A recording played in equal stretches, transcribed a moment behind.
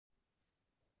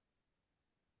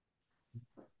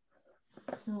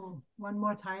So one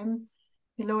more time,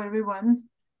 hello everyone.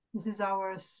 This is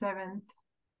our 7th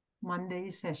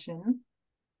Monday session,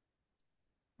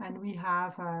 and we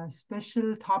have a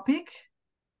special topic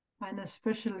and a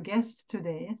special guest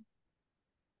today.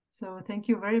 So thank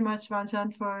you very much,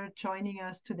 Vanchan, for joining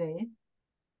us today.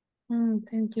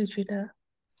 Thank you, Jutta.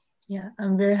 Yeah,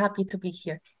 I'm very happy to be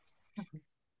here. Okay.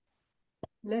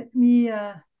 Let me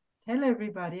tell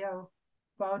everybody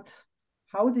about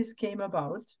how this came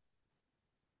about.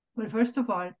 Well, first of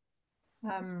all,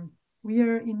 we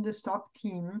are in the STOP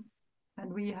team,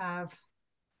 and we have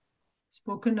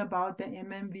spoken about the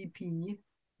MMVP,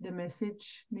 the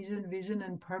message, mission, vision,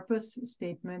 and purpose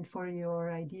statement for your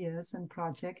ideas and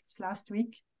projects last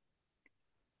week.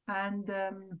 And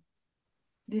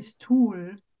this tool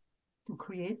to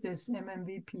create this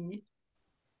MMVP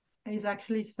is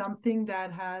actually something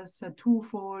that has a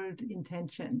twofold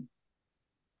intention.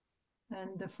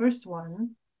 And the first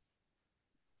one,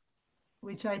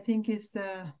 which I think is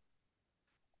the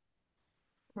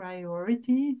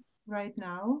priority right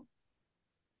now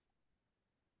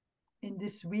in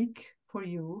this week for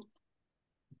you,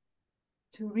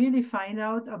 to really find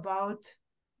out about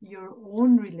your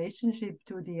own relationship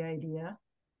to the idea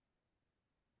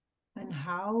and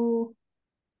how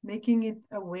making it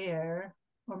aware,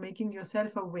 or making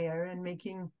yourself aware, and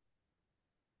making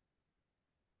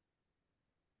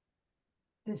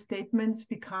the statements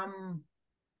become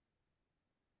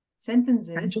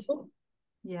sentences. Tangible?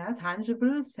 Yeah,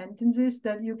 tangible sentences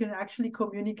that you can actually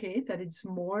communicate, that it's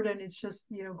more than it's just,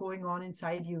 going on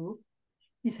inside you,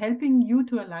 is helping you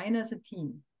to align as a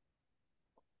team.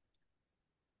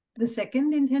 The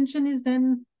second intention is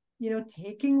then,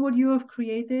 taking what you have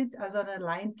created as an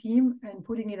aligned team and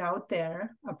putting it out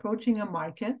there, approaching a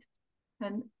market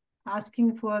and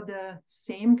asking for the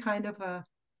same kind of a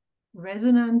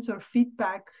resonance or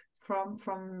feedback from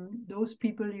those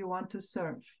people you want to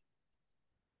serve.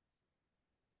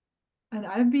 And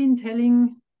I've been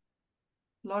telling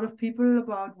a lot of people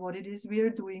about what it is we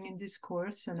are doing in this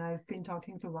course, and I've been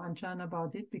talking to Vanchan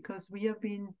about it because we have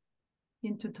been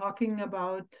into talking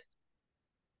about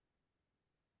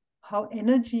how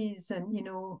energies and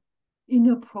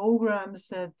inner programs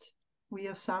that we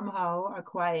have somehow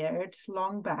acquired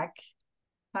long back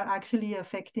are actually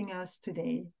affecting us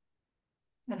today,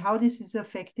 and how this is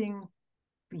affecting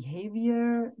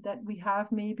behavior that we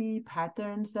have, maybe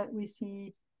patterns that we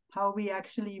see, how we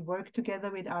actually work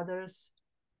together with others.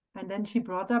 And then she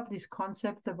brought up this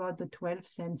concept about the 12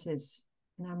 senses,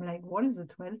 and I'm like, what is the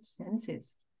 12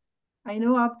 senses? I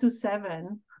know up to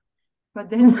 7, but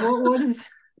then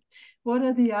what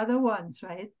are the other ones,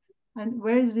 right? And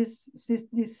where is this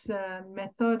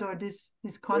method or this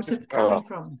concept coming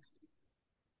from?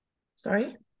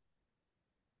 Sorry?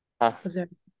 Was there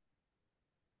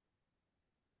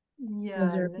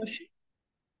a question?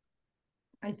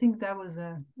 I think that was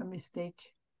a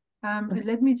mistake. Okay.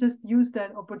 Let me just use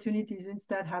that opportunity since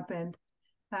that happened.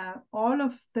 All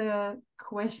of the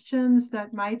questions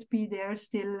that might be there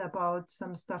still about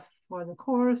some stuff for the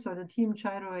course or the team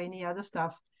chat or any other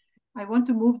stuff, I want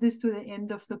to move this to the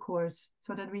end of the course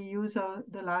so that we use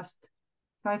the last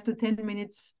 5 to 10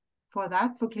 minutes for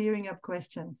that, for clearing up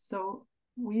questions. So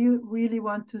we really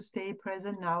want to stay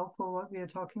present now for what we are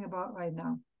talking about right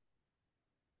now.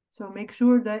 So make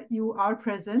sure that you are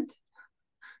present.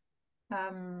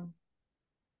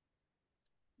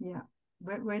 Yeah,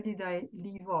 where did I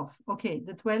leave off? Okay,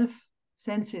 the 12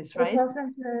 senses, right? 12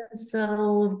 senses.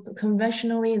 So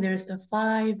conventionally, there's the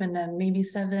 5, and then maybe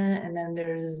 7, and then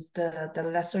there's the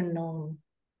lesser known.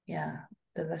 Yeah,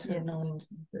 the lesser known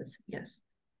senses. Yes.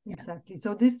 Exactly.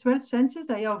 So these 12 senses,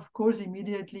 I of course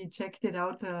immediately checked it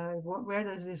out. Where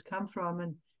does this come from?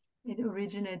 And it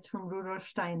originates from Rudolf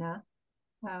Steiner,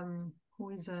 who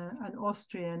is an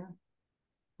Austrian,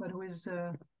 but who is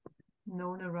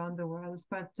known around the world.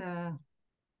 But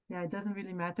yeah, it doesn't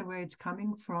really matter where it's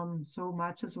coming from so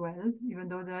much as well, even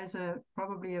though there is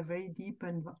probably a very deep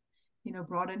and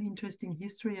broad and interesting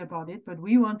history about it. But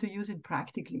we want to use it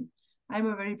practically. I'm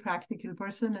a very practical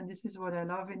person, and this is what I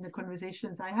love in the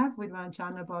conversations I have with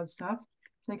Vanchan about stuff.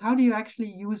 It's like, how do you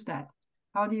actually use that?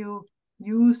 How do you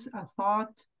use a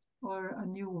thought or a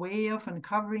new way of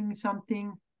uncovering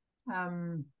something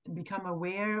to become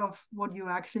aware of what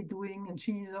you're actually doing? And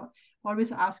she's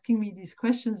always asking me these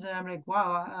questions, and I'm like,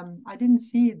 wow, I didn't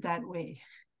see it that way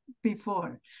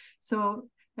before. So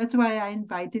that's why I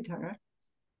invited her.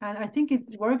 And I think it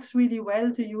works really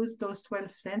well to use those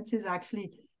 12 senses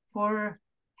actually for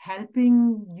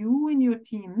helping you in your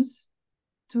teams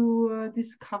to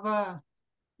discover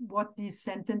what these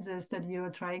sentences that you're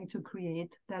trying to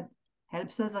create that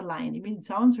helps us align. I mean, it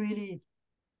sounds really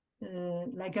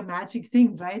like a magic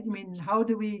thing, right? I mean, how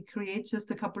do we create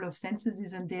just a couple of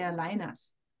sentences and they align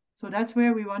us? So that's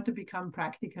where we want to become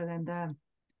practical. And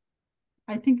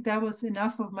I think that was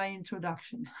enough of my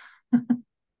introduction.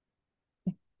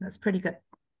 That's pretty good.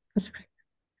 That's pretty good.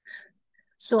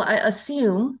 So I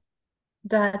assume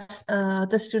that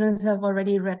the students have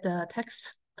already read the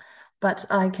text, but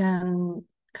I can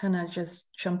kind of just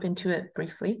jump into it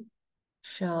briefly.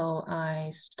 Shall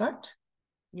I start?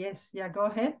 Yes, yeah, go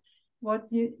ahead.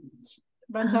 What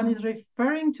Ranjan is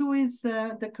referring to is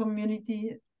the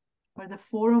community or the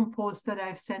forum post that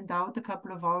I've sent out a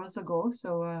couple of hours ago.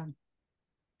 So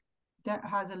that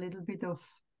has a little bit of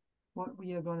what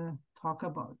we are going to talk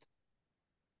about.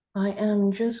 I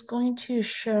am just going to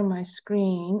share my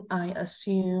screen. I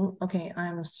assume, okay,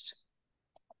 I'm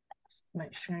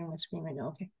sharing my screen right now.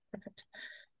 Okay, perfect.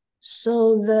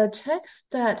 So the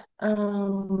text that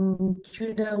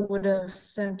Jutta would have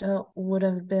sent out would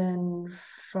have been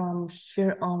from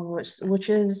here onwards, which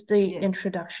is the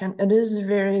introduction. It is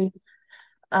very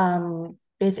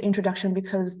basic introduction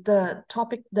because the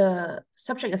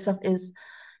subject itself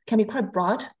can be quite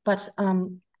broad, but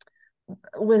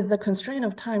with the constraint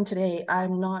of time today,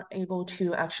 I'm not able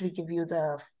to actually give you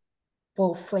the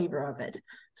full flavor of it.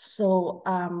 So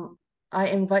I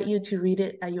invite you to read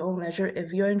it at your own leisure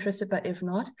if you're interested, but if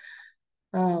not,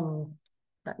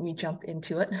 let me jump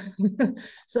into it.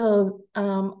 So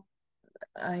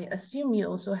I assume you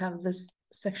also have this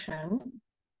section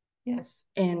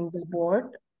in the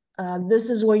board. This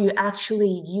is where you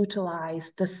actually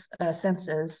utilize this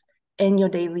senses in your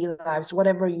daily lives,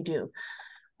 whatever you do.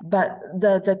 But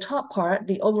the top part,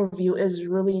 the overview, is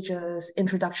really just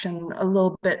introduction, a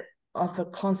little bit of a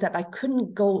concept. I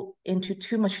couldn't go into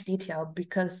too much detail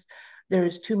because there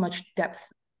is too much depth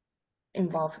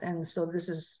involved. And so this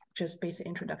is just basic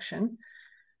introduction.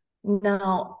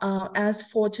 Now, as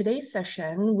for today's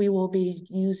session, we'll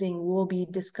be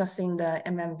discussing the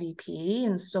MMVP.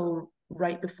 And so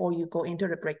right before you go into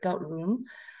the breakout room,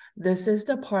 this is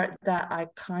the part that I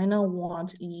kind of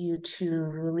want you to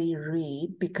really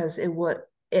read because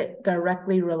it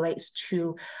directly relates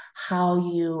to how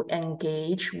you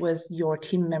engage with your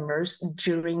team members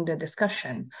during the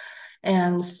discussion.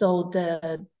 And so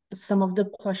some of the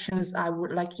questions I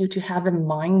would like you to have in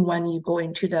mind when you go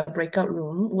into the breakout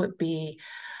room would be,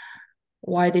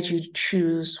 why did you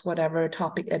choose whatever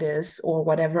topic it is or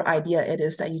whatever idea it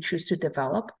is that you choose to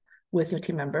develop with your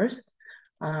team members?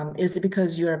 Is it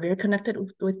because you're very connected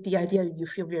with the idea, you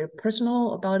feel very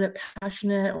personal about it,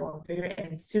 passionate, or very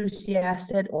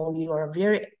enthusiastic, or you are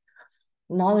very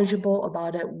knowledgeable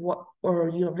about it, or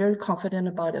you're very confident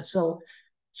about it? So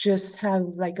just have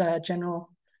like a general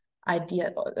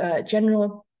idea,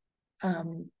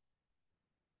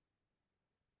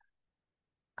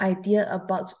 idea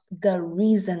about the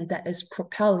reason that is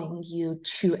propelling you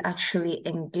to actually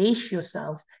engage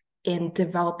yourself in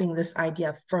developing this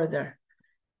idea further.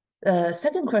 The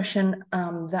second question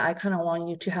that I kind of want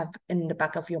you to have in the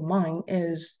back of your mind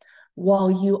is,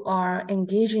 while you are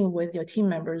engaging with your team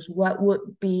members, what would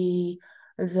be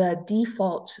the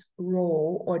default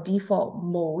role or default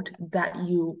mode that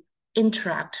you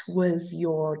interact with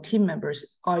your team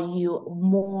members? Are you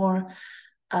more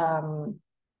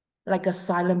like a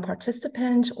silent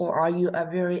participant, or are you a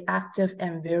very active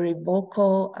and very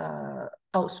vocal,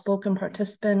 outspoken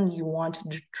participant? You want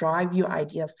to drive your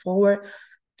idea forward?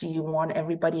 Do you want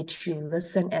everybody to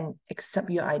listen and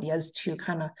accept your ideas to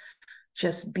kind of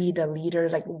just be the leader?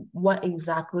 Like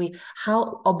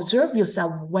observe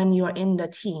yourself when you're in the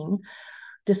team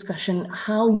discussion,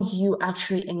 how you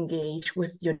actually engage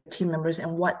with your team members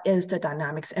and what is the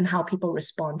dynamics and how people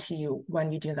respond to you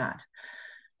when you do that.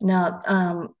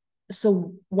 Now,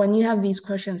 so when you have these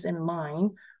questions in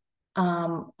mind,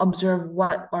 observe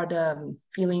what are the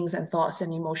feelings and thoughts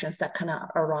and emotions that kind of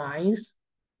arise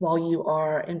while you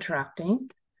are interacting.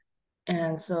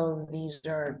 And so these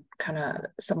are kind of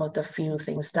some of the few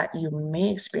things that you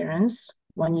may experience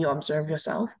when you observe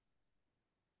yourself.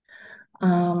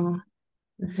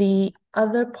 The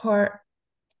other part,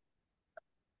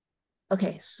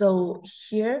 okay, so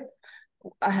here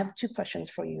I have two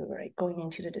questions for you, right, going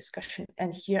into the discussion.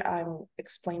 And here I'm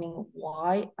explaining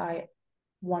why I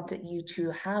wanted you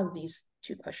to have these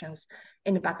two questions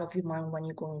in the back of your mind when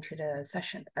you go into the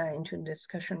session, into the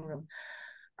discussion room.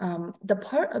 The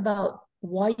part about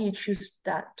why you choose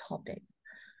that topic,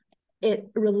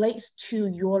 it relates to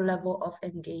your level of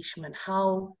engagement,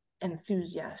 how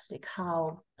enthusiastic,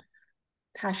 how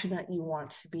passionate you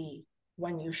want to be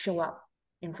when you show up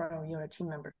in front of your team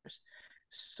members.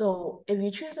 So if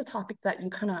you choose a topic that you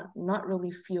kind of not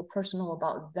really feel personal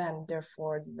about, then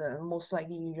therefore most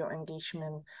likely your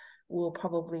engagement will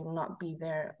probably not be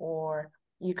there, or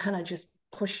you kind of just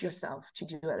push yourself to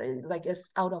do it. Like it's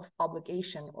out of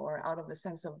obligation or out of a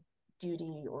sense of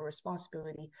duty or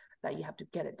responsibility that you have to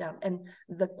get it done. And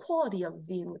the quality of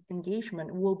the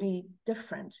engagement will be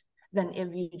different than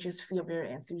if you just feel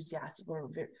very enthusiastic or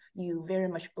you very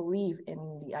much believe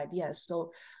in the idea.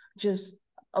 So just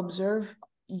observe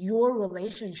your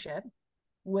relationship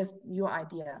with your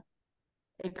idea.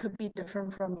 It could be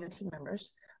different from your team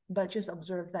members, but just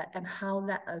observe that and how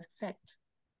that affects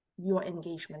your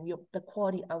engagement, the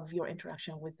quality of your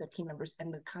interaction with the team members,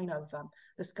 and the kind of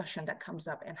discussion that comes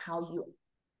up, and how you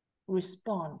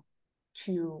respond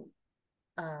to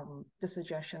the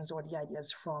suggestions or the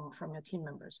ideas from your team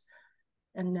members.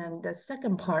 And then the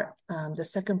second part, the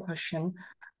second question,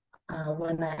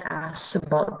 when I asked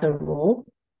about the role,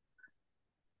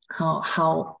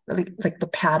 how like the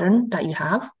pattern that you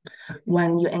have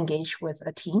when you engage with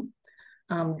a team,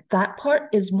 that part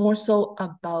is more so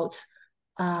about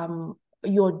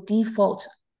your default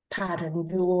pattern,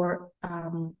 your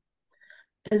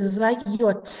is like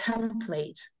your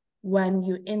template when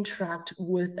you interact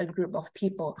with a group of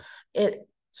people. It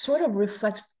sort of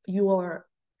reflects your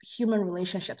human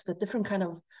relationships, the different kind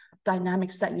of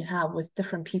dynamics that you have with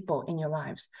different people in your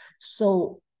lives.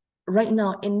 So right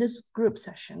now in this group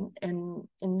session and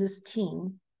in this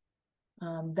team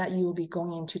that you will be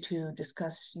going into to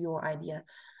discuss your idea,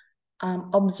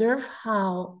 observe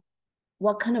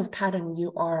what kind of pattern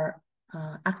you are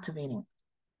activating,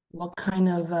 what kind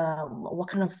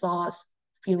of thoughts,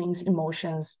 feelings,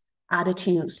 emotions,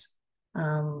 attitudes,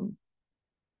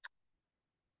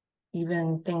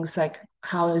 even things like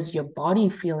how is your body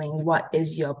feeling, what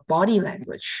is your body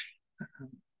language,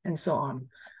 and so on.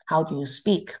 How do you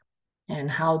speak,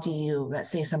 and how do you,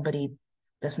 let's say somebody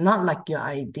does not like your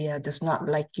idea, does not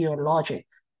like your logic,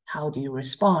 how do you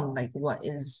respond? Like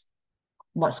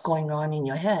what's going on in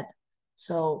your head?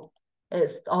 So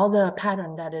it's all the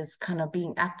pattern that is kind of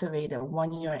being activated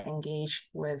when you're engaged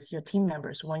with your team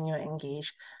members, when you're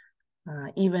engaged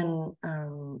even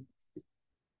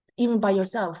by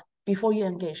yourself. Before you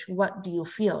engage, what do you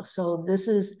feel? So this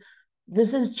is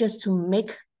just to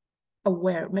make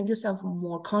yourself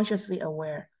more consciously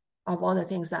aware of all the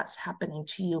things that's happening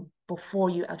to you before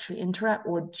you actually interact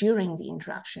or during the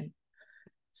interaction.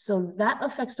 So that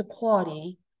affects the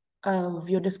quality of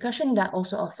your discussion. That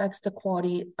also affects the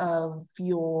quality of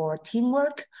your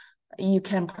teamwork. You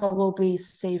can probably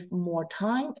save more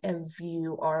time if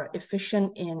you are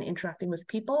efficient in interacting with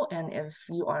people, and if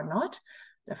you are not,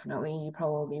 definitely you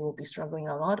probably will be struggling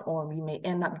a lot, or you may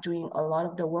end up doing a lot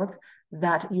of the work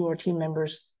that your team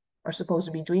members are supposed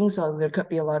to be doing. So there could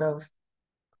be a lot of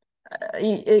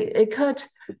it could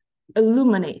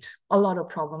illuminate a lot of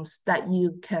problems that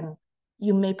you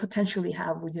may potentially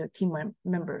have with your team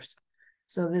members.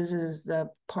 So this is the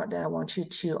part that I want you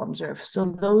to observe.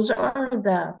 So those are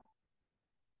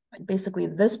basically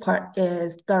this part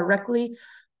is directly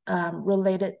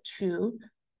related to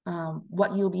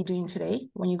what you'll be doing today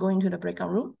when you go into the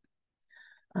breakout room.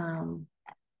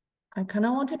 I kind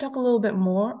of want to talk a little bit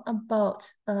more about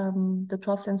the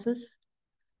 12 senses.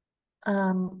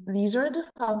 These are the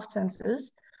 12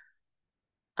 senses.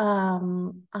 I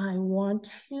want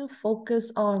to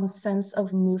focus on sense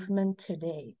of movement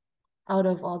today out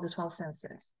of all the 12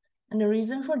 senses. And the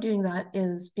reason for doing that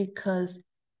is because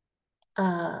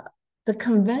the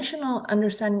conventional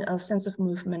understanding of sense of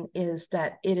movement is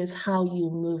that it is how you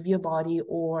move your body,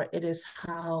 or it is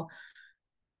how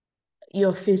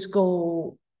your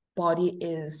physical body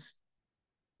is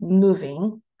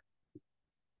moving.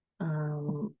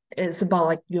 It's about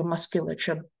like your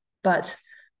musculature, but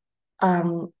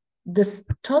this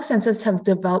 12 senses have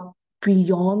developed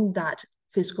beyond that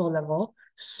physical level.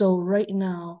 So right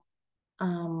now,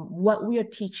 what we are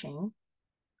teaching,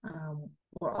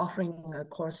 we're offering a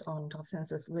course on 12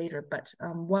 senses later, but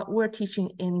what we're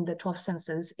teaching in the 12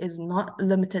 senses is not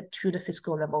limited to the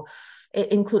physical level.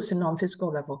 It includes the non-physical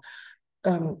level.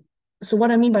 So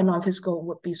what I mean by non-physical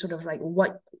would be sort of like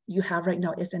what you have right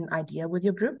now is an idea with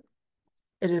your group.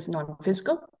 It is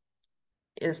non-physical.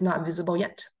 It is not visible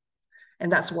yet.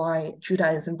 And that's why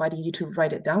Jutta is inviting you to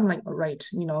write it down, like write,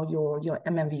 your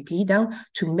MMVP down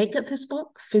to make it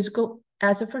physical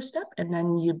as a first step. And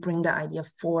then you bring the idea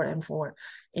forward and forward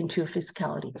into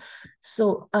physicality.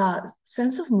 So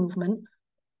sense of movement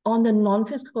on the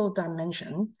non-physical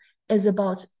dimension is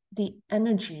about the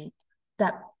energy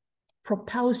that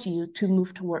propels you to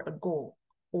move toward a goal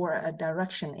or a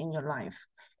direction in your life.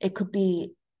 It could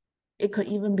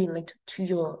even be linked to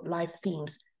your life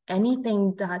themes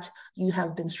anything that you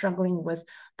have been struggling with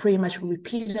pretty much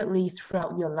repeatedly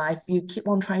throughout your life, you keep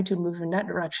on trying to move in that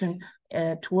direction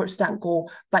towards that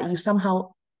goal, but you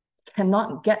somehow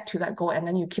cannot get to that goal, and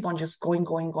then you keep on just going,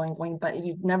 but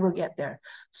you never get there.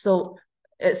 So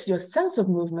it's your sense of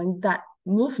movement, that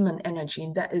movement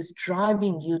energy, that is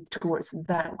driving you towards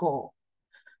that goal.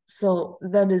 So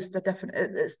that is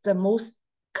it's the most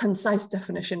concise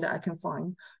definition that I can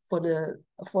find for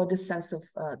this sense of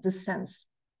this sense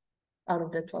out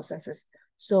of the 12 senses.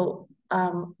 So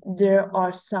there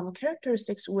are some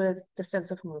characteristics with the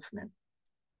sense of movement.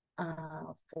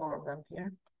 4 of them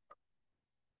here.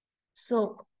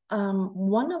 So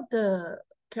one of the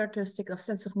characteristics of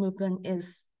sense of movement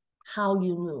is how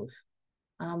you move.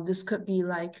 This could be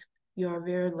like you're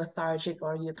very lethargic,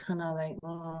 or you're kind of like,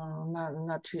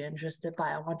 not too interested, but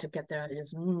I want to get there. I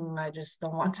just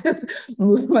don't want to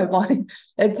move my body.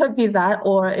 It could be that,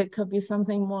 or it could be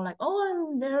something more like,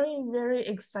 I'm very, very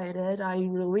excited. I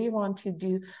really want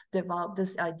to develop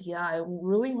this idea. I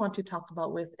really want to talk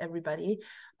about with everybody.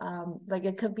 Like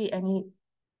it could be any,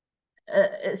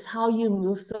 it's how you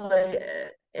move. So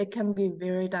it can be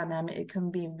very dynamic. It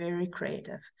can be very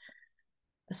creative.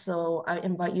 So I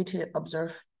invite you to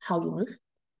observe how you move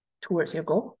towards your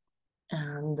goal.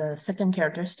 And the second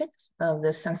characteristic of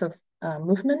this sense of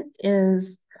movement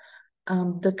is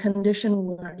the condition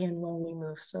we're in when we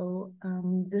move. So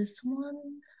this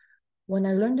one, when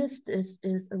I learned this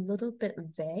is a little bit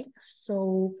vague.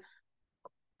 So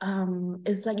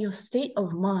it's like your state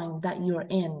of mind that you're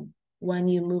in when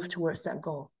you move towards that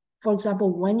goal. For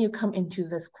example, when you come into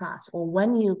this class, or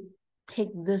when you take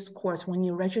this course, when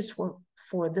you register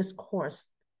for this course,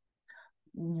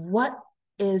 what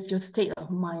is your state of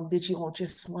mind? Did you all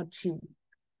just want to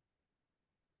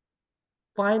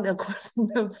find a course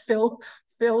and fill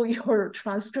your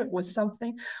transcript with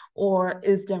something, or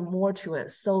is there more to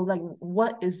it? So like,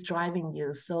 what is driving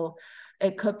you? So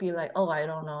it could be like, I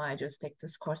don't know, I just take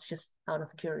this course just out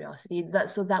of curiosity.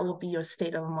 So that will be your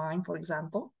state of mind, for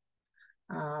example.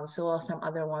 So some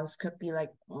other ones could be like,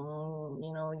 I'm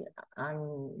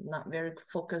not very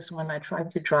focused when I try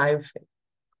to drive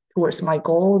towards my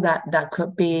goal. That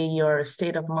could be your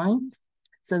state of mind.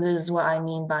 So this is what I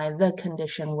mean by the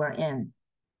condition we're in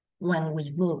when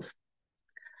we move.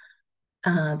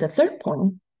 The third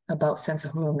point about sense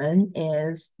of movement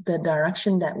is the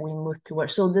direction that we move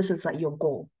towards. So this is like your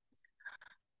goal.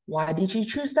 Why did you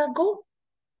choose that goal?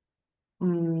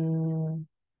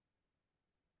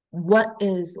 What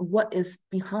is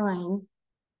behind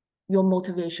your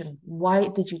motivation? Why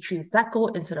did you choose that goal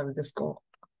instead of this goal?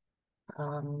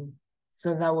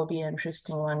 So that will be an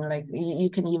interesting one. Like you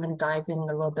can even dive in a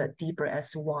little bit deeper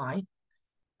as to why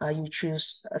you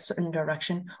choose a certain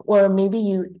direction, or maybe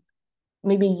you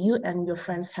and your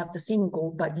friends have the same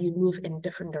goal, but you move in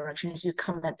different directions. You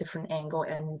come at different angle,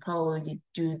 and probably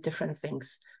do different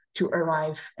things to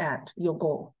arrive at your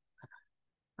goal.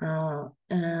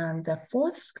 And the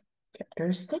fourth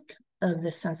characteristic of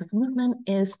the sense of movement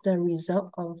is the result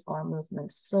of our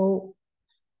movements. So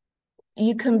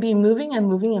you can be moving and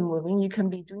moving and moving. You can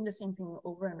be doing the same thing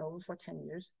over and over for 10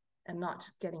 years and not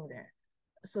getting there.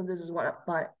 So this is what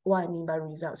I mean by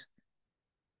results.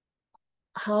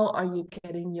 How are you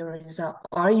getting your result?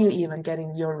 Are you even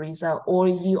getting your result? Or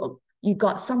you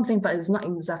got something, but it's not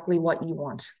exactly what you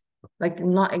want. Like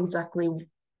not exactly,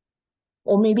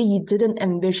 or maybe you didn't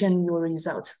envision your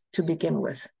result to begin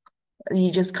with.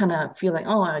 You just kind of feel like,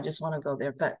 I just want to go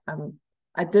there. But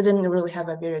I didn't really have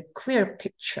a very clear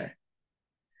picture.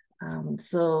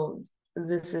 So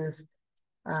this is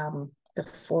the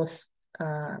fourth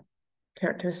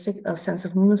characteristic of sense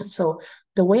of movement. So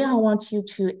the way I want you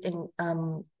to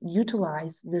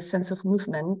utilize this sense of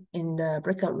movement in the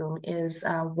breakout room is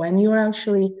when you're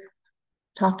actually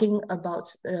talking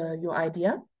about your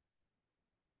idea,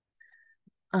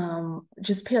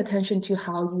 just pay attention to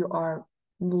how you are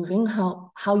moving,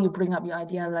 how you bring up your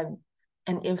idea, like,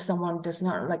 and if someone does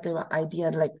not like the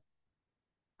idea, like,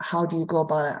 how do you go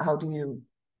about it? How do you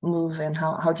move, and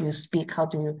how do you speak? How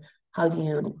do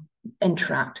you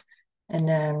interact? And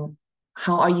then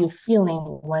how are you feeling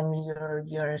when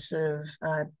you're sort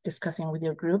of discussing with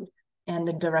your group, and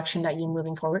the direction that you're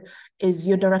moving forward? Is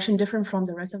your direction different from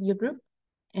the rest of your group?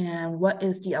 And what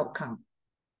is the outcome?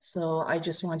 So I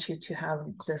just want you to have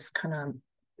this kind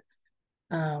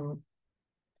of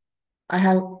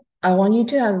I want you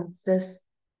to have this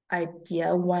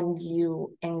idea when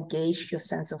you engage your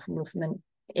sense of movement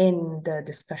in the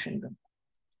discussion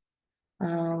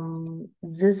room.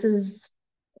 This is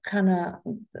kind of,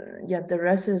 the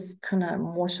rest is kind of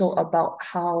more so about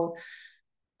how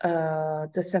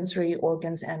the sensory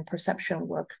organs and perception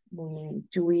work.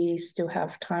 Do we still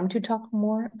have time to talk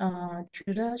more?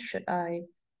 Jutta, should I?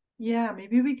 Yeah,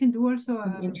 maybe we can do also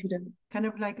into the kind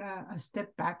of like a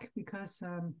step back, because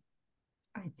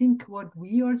I think what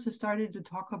we also started to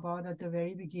talk about at the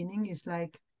very beginning is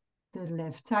like the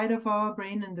left side of our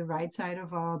brain and the right side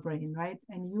of our brain, right?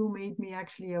 And you made me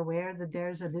actually aware that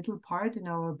there's a little part in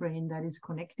our brain that is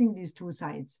connecting these two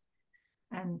sides.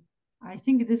 And I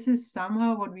think this is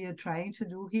somehow what we are trying to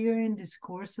do here in this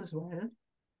course as well.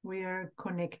 We are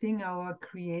connecting our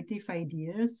creative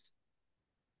ideas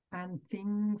and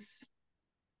things,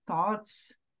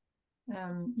 thoughts,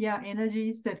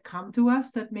 energies that come to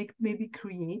us that maybe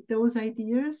create those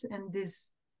ideas, and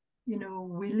this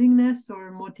willingness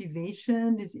or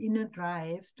motivation, this inner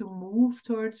drive to move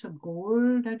towards a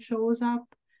goal that shows up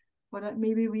or that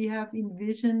maybe we have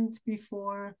envisioned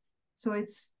before. So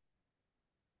it's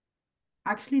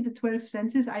actually the 12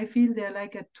 senses, I feel they're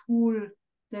like a tool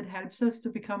that helps us to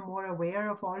become more aware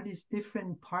of all these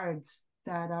different parts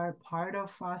that are part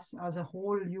of us as a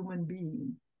whole human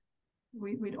being,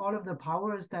 with all of the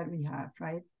powers that we have,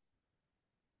 right?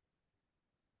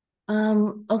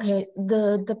 Okay,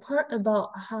 the part about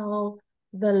how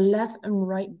the left and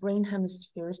right brain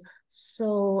hemispheres.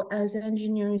 So as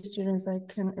engineering students, I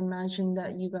can imagine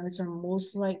that you guys are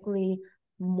most likely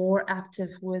more active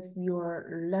with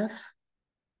your left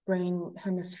brain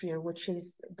hemisphere, which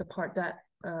is the part that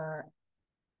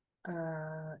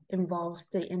involves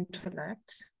the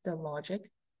intellect, the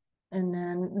logic. And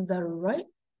then the right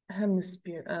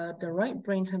hemisphere, the right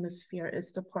brain hemisphere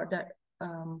is the part that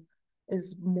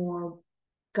is more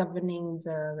governing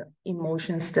the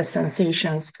emotions, the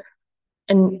sensations,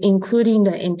 and including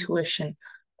the intuition.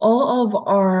 All of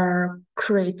our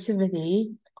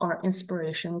creativity, our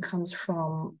inspiration comes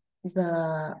from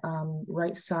the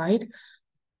right side.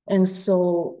 And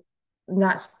so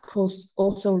that's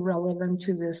also relevant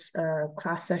to this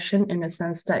class session in the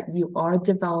sense that you are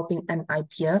developing an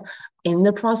idea. In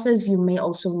the process, you may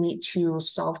also need to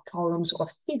solve problems or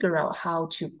figure out how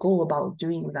to go about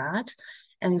doing that.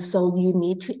 And so you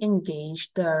need to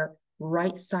engage the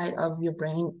right side of your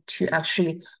brain to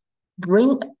actually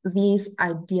bring these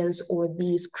ideas or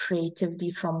these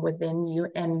creativity from within you,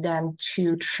 and then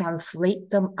to translate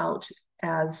them out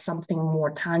as something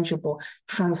more tangible,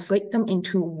 translate them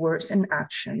into words and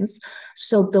actions.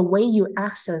 So the way you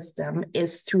access them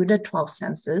is through the 12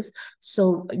 senses.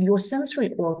 So your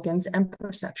sensory organs and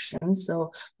perceptions,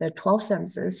 so the 12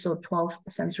 senses, so 12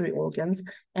 sensory organs,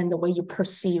 and the way you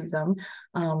perceive them,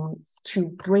 to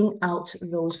bring out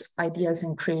those ideas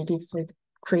and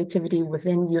creativity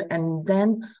within you. And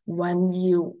then when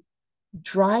you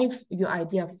drive your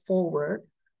idea forward,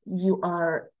 you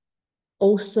are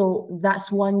also,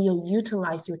 that's when you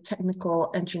utilize your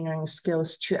technical engineering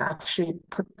skills to actually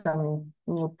put them,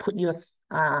 put your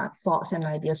thoughts and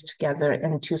ideas together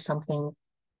into something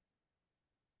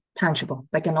tangible,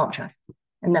 like an object,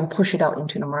 and then push it out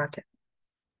into the market.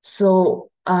 So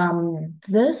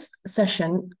this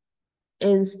session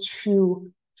is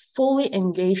to fully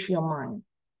engage your mind,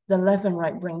 the left and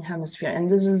right brain hemisphere. And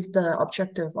this is the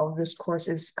objective of this course,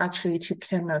 is actually to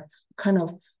kind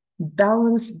of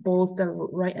balance both the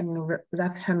right and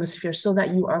left hemisphere so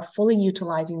that you are fully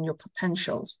utilizing your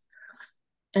potentials.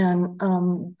 And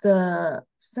the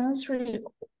sensory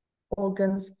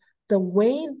organs, the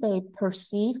way they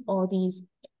perceive all these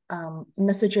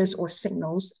messages or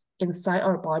signals inside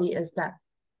our body is that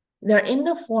they're in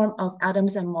the form of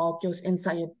atoms and molecules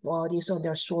inside your body, so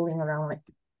they're swirling around like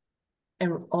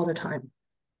all the time.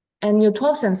 And your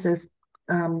 12 senses,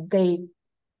 they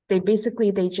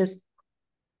just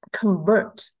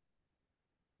convert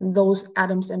those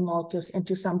atoms and molecules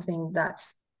into something that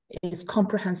is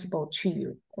comprehensible to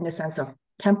you in the sense of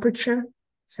temperature,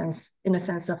 in the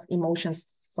sense of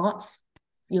emotions, thoughts,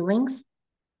 feelings,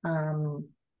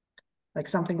 like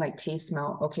something like taste,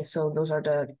 smell. Okay, so those are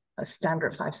the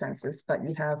standard 5 senses, but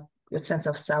you have your sense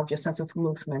of self, your sense of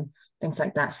movement, things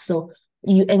like that. So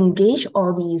you engage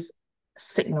all these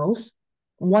signals.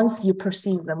 Once you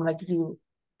perceive them, like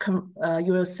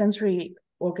your sensory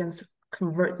organs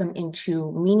convert them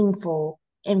into meaningful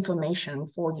information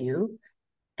for you,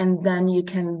 and then you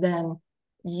can then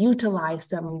utilize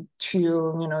them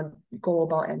to go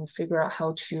about and figure out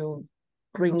how to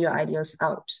bring your ideas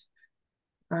out.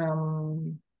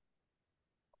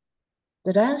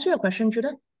 Did I answer your question,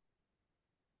 Jutta?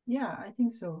 Yeah, I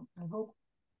think so. I hope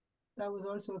that was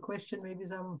also a question maybe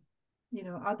some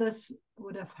others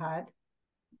would have had.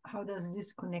 How does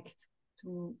this connect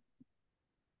to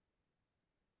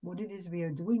what it is we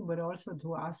are doing, but also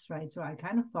to us, right? So I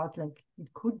kind of thought like it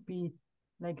could be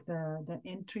like the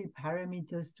entry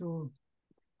parameters to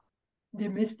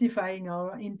demystifying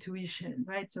our intuition,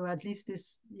 right? So at least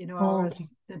this,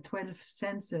 the 12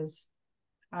 senses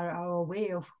are our way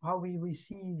of how we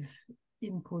receive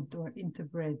input or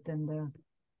interpret. And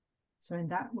so in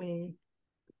that way,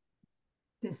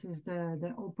 this is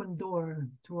the open door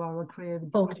to our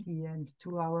creativity and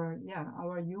to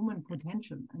our human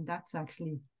potential. And that's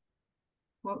actually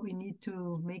what we need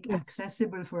to make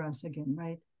accessible for us again,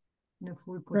 right? In a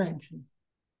full potential. Right.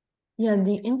 Yeah,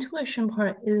 the intuition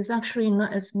part is actually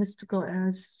not as mystical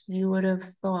as you would have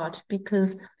thought,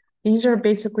 because these are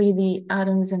basically the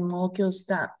atoms and molecules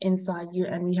that inside you,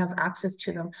 and we have access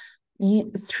to them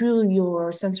through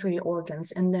your sensory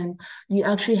organs. And then you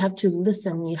actually have to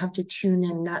listen, you have to tune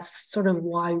in. That's sort of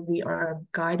why we are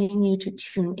guiding you to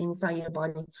tune inside your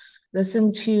body.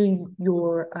 Listen to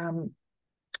your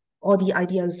all the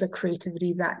ideas, the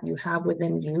creativity that you have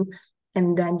within you,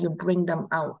 and then you bring them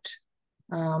out.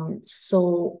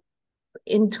 So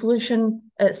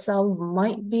intuition itself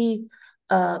might be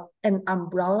an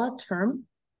umbrella term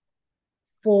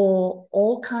for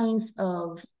all kinds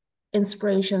of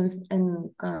inspirations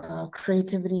and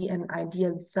creativity and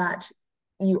ideas that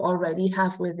you already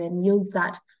have within you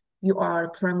that you are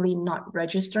currently not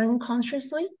registering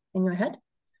consciously in your head.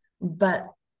 But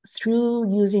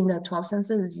through using the 12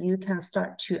 senses, you can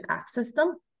start to access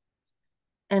them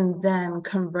and then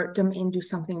convert them into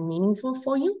something meaningful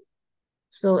for you.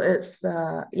 So it's,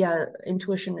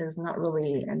 intuition is not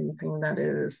really anything that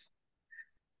is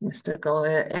mystical.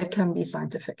 It can be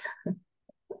scientific.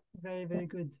 Very, very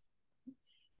good.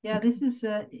 Yeah, this is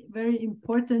very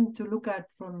important to look at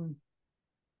from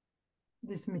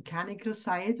this mechanical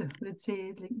side, let's say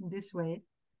it in this way.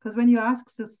 Because when you ask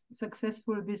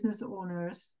successful business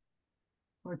owners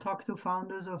or talk to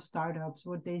founders of startups,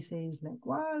 what they say is like,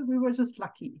 well, we were just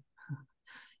lucky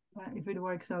if it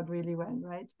works out really well,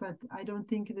 right? But I don't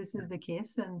think this is the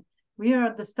case. And we are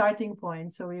at the starting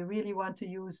point. So we really want to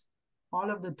use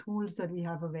all of the tools that we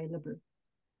have available.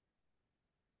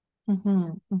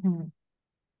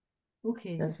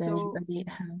 Okay. Does anybody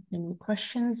have any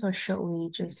questions, or shall we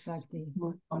just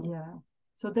move on? Yeah.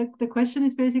 So the question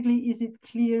is basically, is it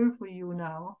clear for you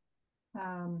now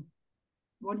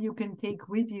what you can take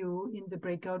with you in the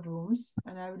breakout rooms?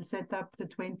 And I will set up the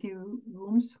 20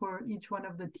 rooms for each one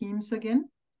of the teams again,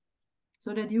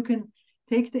 so that you can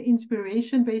take the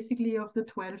inspiration basically of the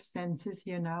 12 senses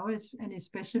here now, and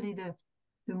especially the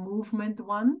movement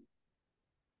one,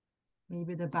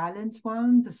 maybe the balance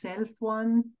one, the self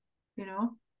one,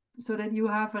 so that you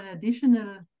have an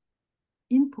additional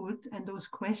input. And those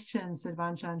questions that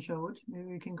Vanchan showed, maybe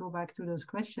we can go back to those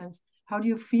questions. How do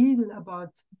you feel about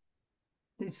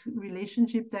this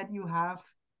relationship that you have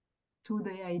to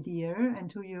the idea and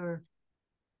to your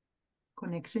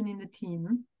connection in the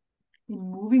team in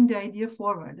moving the idea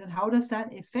forward? And how does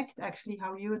that affect actually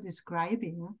how you're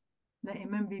describing the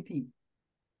MMVP?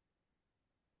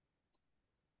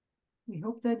 We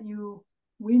hope that you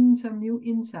win some new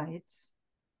insights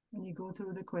when you go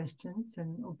through the questions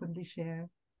and openly share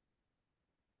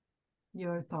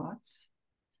your thoughts.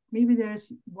 Maybe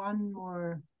there's one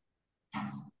more.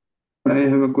 I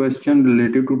have a question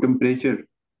related to temperature.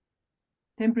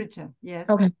 Temperature, yes.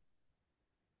 Okay.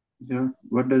 Yeah,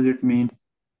 what does it mean?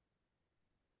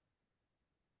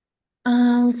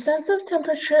 Sense of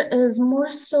temperature is more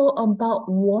so about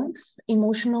warmth,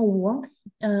 emotional warmth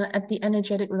at the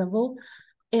energetic level.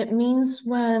 It means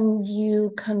when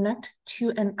you connect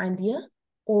to an idea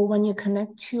or when you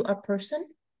connect to a person.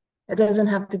 It doesn't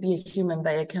have to be a human,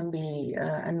 but it can be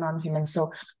a non-human.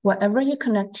 So whatever you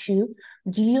connect to,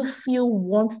 do you feel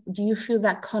warmth? Do you feel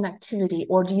that connectivity,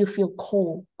 or do you feel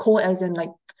cold? Cold as in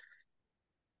like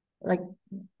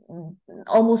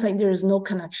almost like there is no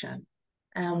connection.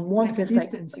 And warmth like is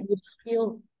distance. Like you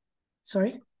feel,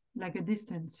 sorry? Like a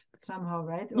distance somehow,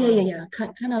 right? Yeah.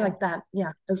 Kind of like that.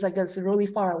 Yeah, it's like it's really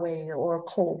far away or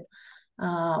cold.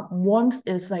 Warmth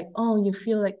is like, oh, you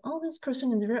feel like, oh, this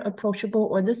person is very approachable,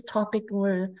 or this topic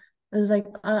where it's like,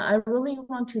 I really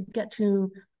want to get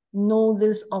to know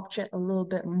this object a little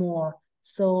bit more.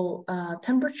 So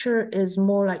temperature is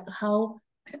more like how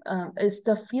it's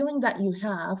the feeling that you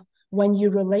have when you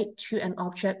relate to an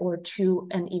object or to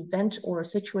an event or a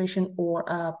situation or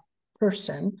a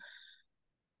person.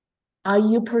 Are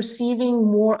you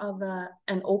perceiving more of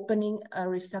an opening, a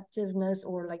receptiveness,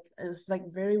 or like it's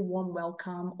like very warm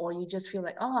welcome, or you just feel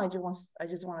like, oh, I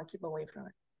just want to keep away from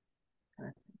it? Kind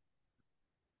of thing.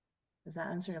 Does that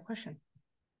answer your question?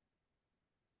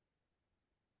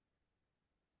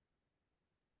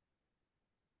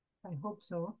 I hope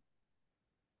so.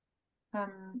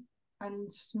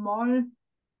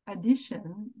 A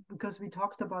addition, because we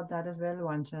talked about that as well,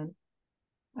 Wanchan,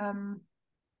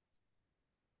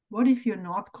 what if you're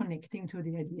not connecting to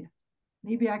the idea?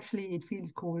 Maybe actually it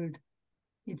feels cold.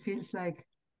 It feels like,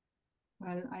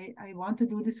 well, I want to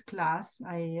do this class.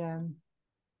 I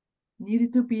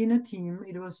needed to be in a team.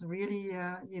 It was really,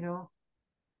 you know,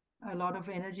 a lot of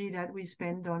energy that we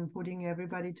spent on putting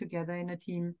everybody together in a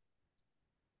team.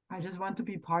 I just want to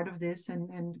be part of this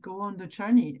and go on the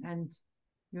journey. And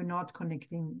you're not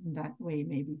connecting in that way,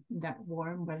 maybe, that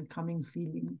warm, welcoming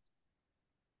feeling.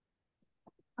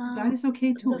 That is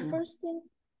okay too. The first thing,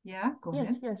 yeah, go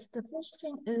ahead. Yes. The first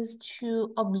thing is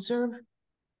to observe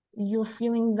your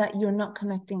feeling that you're not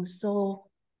connecting. So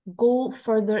go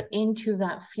further into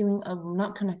that feeling of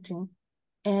not connecting.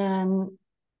 And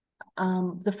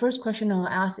the first question I'll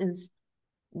ask is,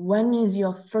 when is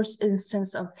your first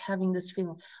instance of having this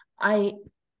feeling?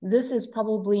 This is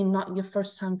probably not your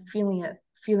first time feeling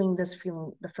this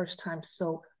feeling the first time.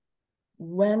 So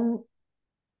when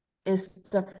is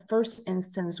the first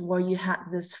instance where you had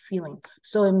this feeling?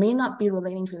 So it may not be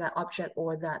relating to that object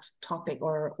or that topic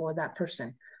or that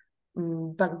person,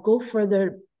 but go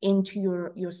further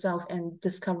into yourself and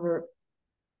discover,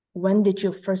 when did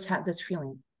you first have this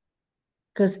feeling?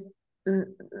 Because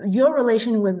your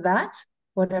relation with that,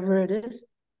 whatever it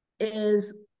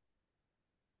is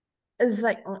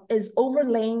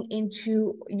overlaying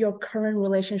into your current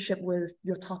relationship with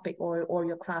your topic or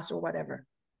your class or whatever.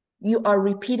 You are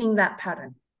repeating that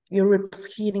pattern. You're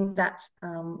repeating that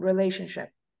relationship.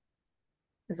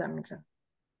 Does that make sense?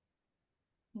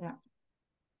 Yeah.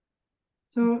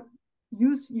 So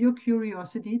use your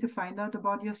curiosity to find out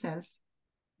about yourself.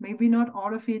 Maybe not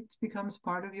all of it becomes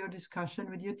part of your discussion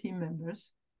with your team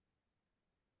members.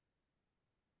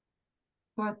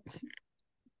 But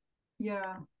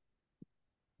yeah,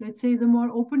 let's say the more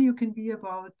open you can be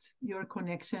about your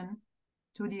connection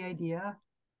to the idea,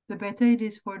 the better it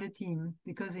is for the team,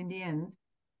 because in the end,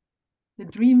 the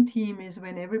dream team is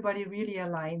when everybody really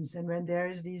aligns and when there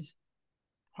is these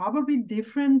probably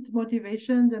different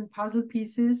motivations and puzzle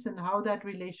pieces and how that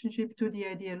relationship to the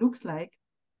idea looks like,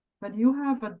 but you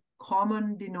have a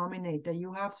common denominator.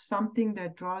 You have something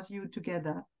that draws you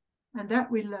together, and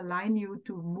that will align you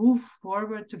to move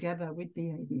forward together with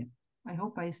the idea. I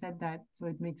hope I said that so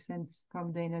it makes sense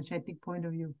from the energetic point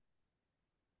of view.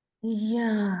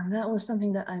 Yeah, that was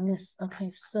something that I missed. Okay,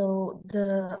 so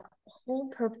the whole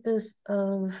purpose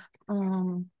of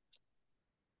how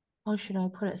should I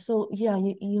put it? So yeah,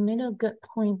 you made a good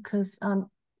point, because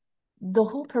the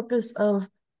whole purpose of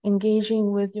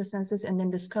engaging with your senses and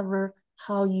then discover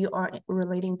how you are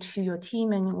relating to your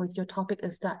team and with your topic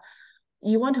is that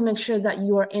you want to make sure that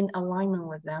you are in alignment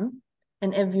with them.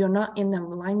 And if you're not in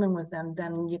alignment with them,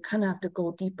 then you kind of have to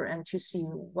go deeper and to see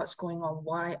what's going on.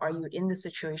 Why are you in the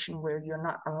situation where you're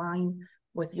not aligned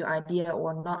with your idea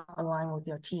or not aligned with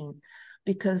your team?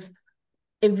 Because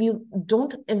if you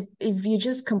don't, if you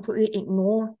just completely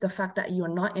ignore the fact that you're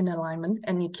not in alignment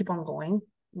and you keep on going,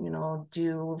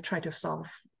 try to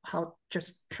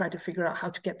figure out how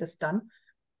to get this done,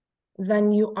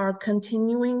 then you are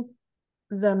continuing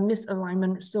the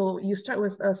misalignment. So you start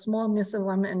with a small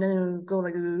misalignment and then it'll go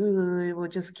like, it will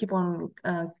just keep on,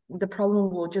 the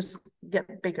problem will just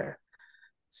get bigger.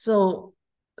 So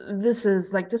this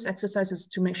exercise is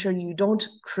to make sure you don't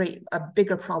create a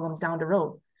bigger problem down the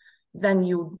road. Then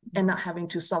you end up having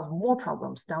to solve more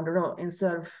problems down the road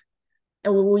instead of,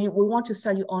 and we want to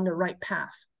set you on the right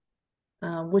path,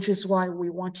 which is why we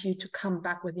want you to come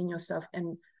back within yourself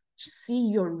and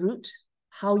see your root,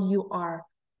 how you are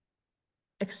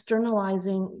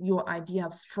externalizing your idea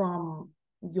from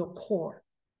your core,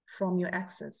 from your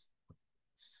axis.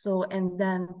 So, and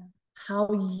then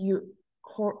how you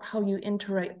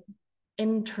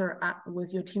interact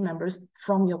with your team members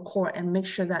from your core, and make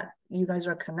sure that you guys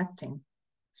are connecting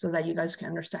so that you guys can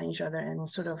understand each other and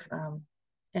sort of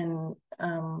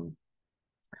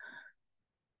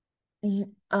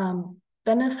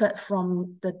benefit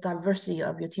from the diversity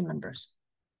of your team members.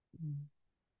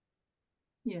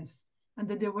 Yes. And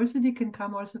the diversity can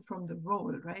come also from the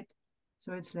role, right?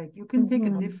 So it's like you can take a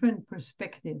different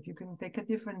perspective. You can take a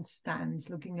different stance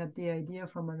looking at the idea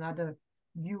from another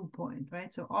viewpoint,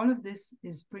 right? So all of this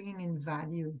is bringing in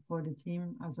value for the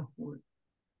team as a whole.